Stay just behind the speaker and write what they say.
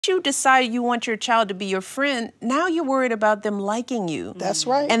you decide you want your child to be your friend, now you're worried about them liking you. That's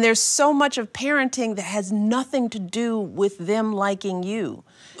right. And there's so much of parenting that has nothing to do with them liking you.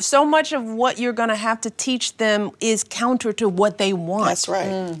 So much of what you're going to have to teach them is counter to what they want. That's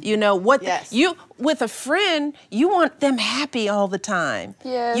right. You know, what Yes. you with a friend, you want them happy all the time.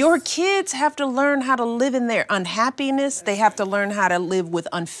 Yes. Your kids have to learn how to live in their unhappiness. They have to learn how to live with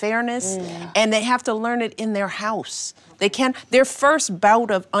unfairness, and they have to learn it in their house. They can't, their first bout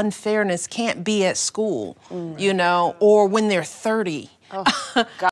of unfairness can't be at school, you know, or when they're 30. Oh, God.